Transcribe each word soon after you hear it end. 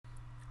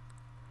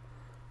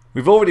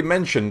We've already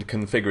mentioned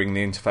configuring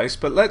the interface,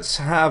 but let's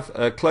have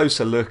a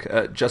closer look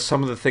at just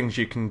some of the things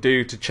you can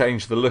do to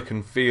change the look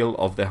and feel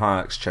of the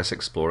HIARCS Chess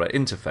Explorer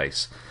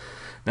interface.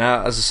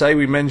 Now, as I say,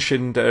 we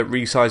mentioned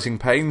resizing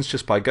panes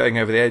just by going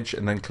over the edge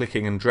and then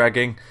clicking and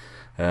dragging,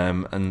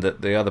 and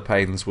that the other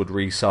panes would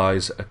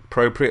resize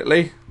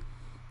appropriately,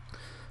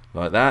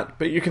 like that.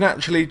 But you can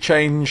actually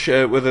change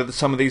whether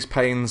some of these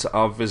panes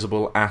are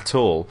visible at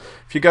all.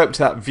 If you go up to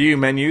that view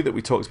menu that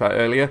we talked about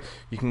earlier,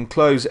 you can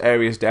close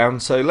areas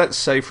down. So let's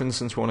say, for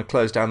instance, we want to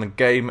close down the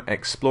Game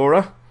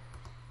Explorer.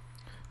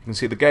 You can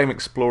see the Game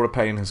Explorer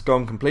pane has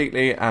gone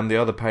completely, and the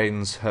other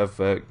panes have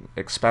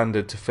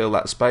expanded to fill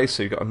that space,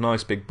 so you've got a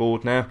nice big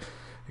board now.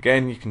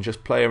 Again, you can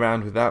just play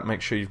around with that,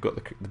 make sure you've got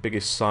the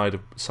biggest size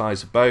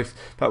of both.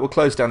 That will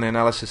close down the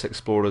Analysis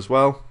Explorer as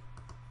well.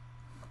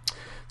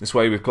 This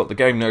way we've got the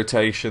game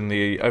notation,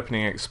 the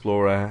opening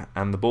explorer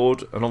and the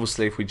board, and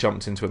obviously if we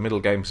jumped into a middle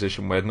game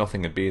position where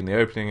nothing would be in the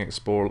opening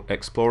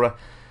explorer,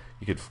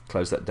 you could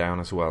close that down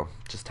as well.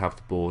 Just have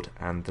the board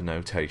and the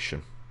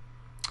notation.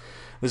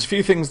 There's a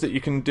few things that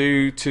you can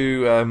do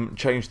to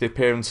change the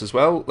appearance as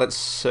well.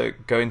 Let's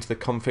go into the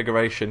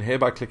configuration here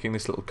by clicking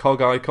this little cog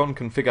icon,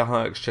 Configure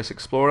HIARCS Chess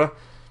Explorer.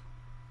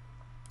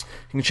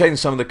 You can change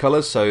some of the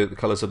colours, so the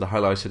colours of the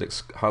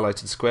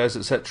highlighted squares,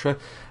 etc.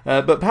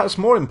 But perhaps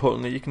more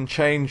importantly, you can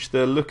change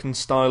the look and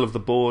style of the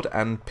board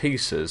and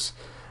pieces.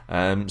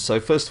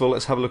 So first of all,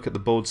 let's have a look at the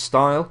board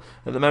style.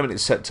 At the moment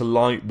it's set to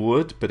light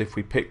wood, but if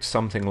we picked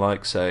something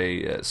like,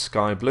 say,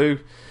 sky blue,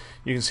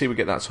 you can see we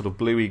get that sort of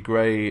bluey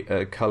grey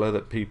colour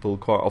that people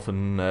quite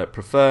often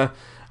prefer.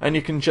 And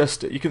you can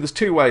there's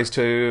two ways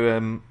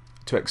to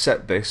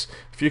accept this.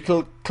 If you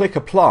click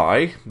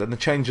apply, then the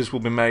changes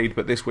will be made,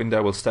 but this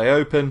window will stay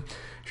open.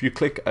 If you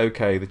click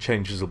OK, the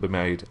changes will be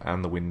made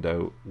and the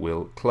window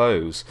will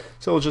close.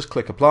 So we'll just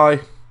click apply.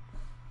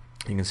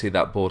 You can see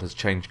that board has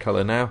changed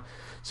colour now,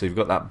 so you've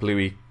got that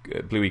bluey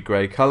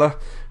grey colour.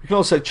 You can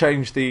also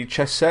change the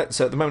chess set.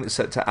 So at the moment it's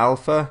set to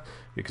alpha.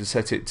 You can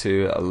set it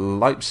to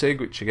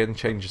Leipzig, which again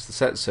changes the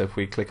set. So if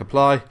we click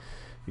apply,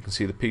 you can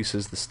see the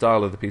pieces, the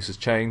style of the pieces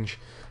change.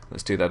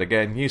 Let's do that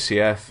again,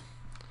 UCF.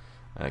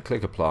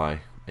 Click apply,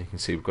 and you can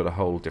see we've got a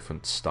whole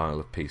different style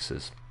of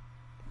pieces.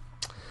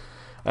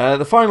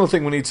 The final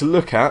thing we need to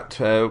look at,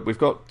 we've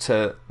got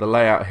the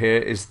layout here,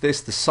 is the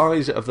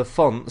size of the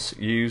fonts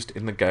used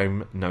in the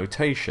game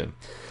notation.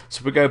 So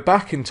if we go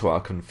back into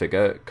our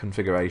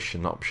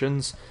configuration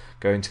options,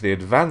 go into the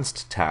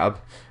advanced tab,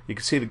 you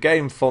can see the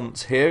game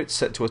fonts here. It's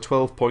set to a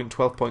 12 point.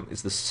 12 point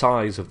is the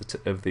size of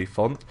the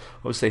font.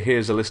 Obviously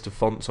here's a list of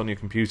fonts on your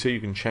computer.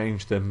 You can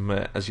change them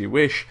as you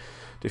wish,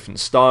 different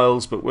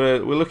styles, but we're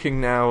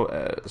looking now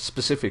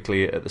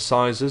specifically at the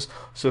sizes.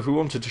 So if we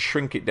wanted to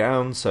shrink it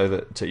down so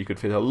that you could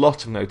fit a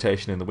lot of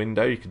notation in the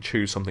window, you could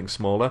choose something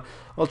smaller.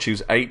 I'll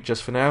choose 8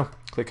 just for now.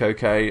 Click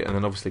OK, and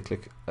then obviously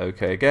click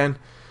OK again.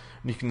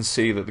 And you can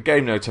see that the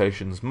game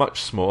notation is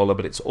much smaller,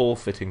 but it's all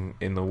fitting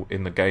in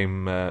the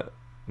game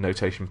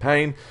notation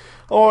pane.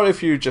 Or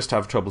if you just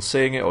have trouble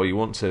seeing it, or you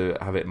want to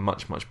have it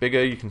much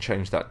bigger, you can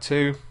change that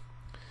too.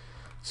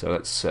 So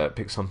let's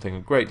pick something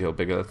a great deal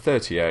bigger,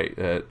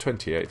 38,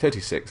 28,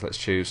 36, let's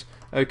choose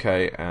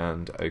OK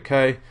and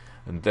OK,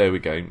 and there we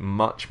go,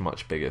 much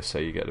bigger, so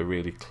you get a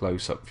really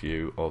close-up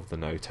view of the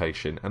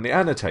notation and the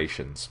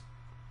annotations.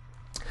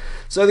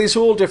 So these are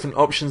all different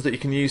options that you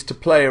can use to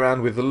play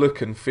around with the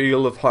look and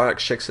feel of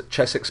HIARCS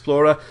Chess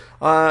Explorer.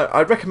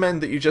 I'd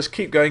recommend that you just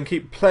keep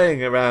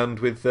playing around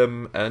with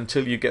them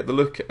until you get the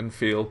look and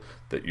feel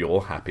that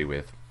you're happy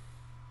with.